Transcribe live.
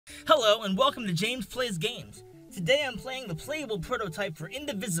Hello and welcome to James Plays Games. Today I'm playing the playable prototype for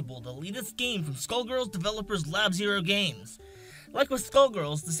Indivisible, the latest game from Skullgirls developers Lab Zero Games. Like with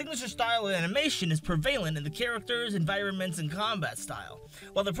Skullgirls, the signature style of animation is prevalent in the characters, environments, and combat style.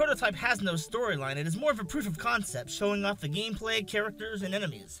 While the prototype has no storyline, it is more of a proof of concept, showing off the gameplay, characters, and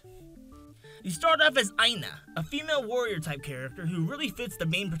enemies. You start off as Aina, a female warrior-type character who really fits the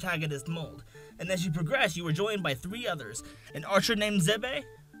main protagonist mold, and as you progress, you are joined by three others, an archer named Zebe,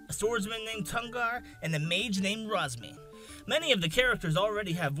 a swordsman named Tungar, and a mage named Razmi. Many of the characters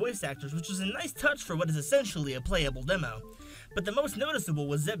already have voice actors, which is a nice touch for what is essentially a playable demo. But the most noticeable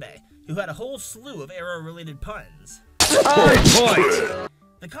was Zebe, who had a whole slew of arrow-related puns.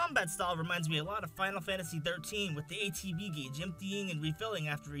 The combat style reminds me a lot of Final Fantasy XIII, with the ATB gauge emptying and refilling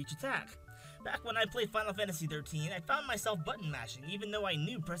after each attack. Back when I played Final Fantasy XIII, I found myself button mashing, even though I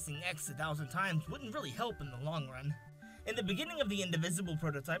knew pressing X 1,000 times wouldn't really help in the long run. In the beginning of the Indivisible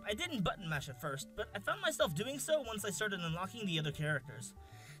prototype, I didn't button mash at first, but I found myself doing so once I started unlocking the other characters.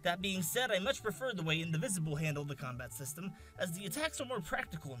 That being said, I much prefer the way Indivisible handled the combat system, as the attacks are more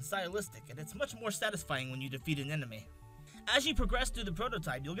practical and stylistic, and it's much more satisfying when you defeat an enemy. As you progress through the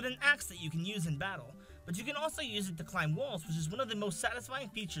prototype, you'll get an axe that you can use in battle, but you can also use it to climb walls, which is one of the most satisfying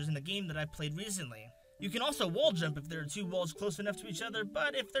features in a game that I've played recently. You can also wall jump if there are two walls close enough to each other,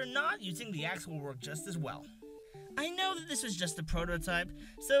 but if they're not, using the axe will work just as well. I know that this is just a prototype,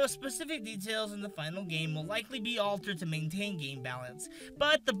 so specific details in the final game will likely be altered to maintain game balance,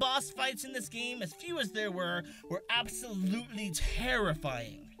 but the boss fights in this game, as few as there were absolutely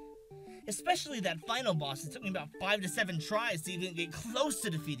terrifying. Especially that final boss, it took me about 5 to 7 tries to even get close to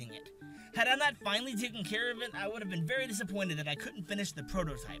defeating it. Had I not finally taken care of it, I would have been very disappointed that I couldn't finish the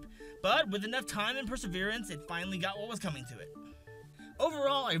prototype, but with enough time and perseverance, it finally got what was coming to it.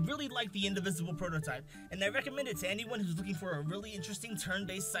 Overall, I really like the Indivisible prototype, and I recommend it to anyone who's looking for a really interesting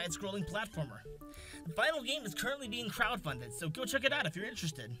turn-based side-scrolling platformer. The final game is currently being crowdfunded, so go check it out if you're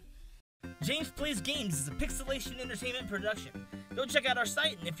interested. James Plays Games is a pixelation entertainment production. Go check out our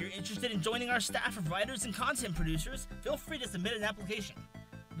site, and if you're interested in joining our staff of writers and content producers, feel free to submit an application.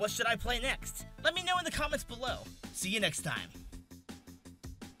 What should I play next? Let me know in the comments below. See you next time.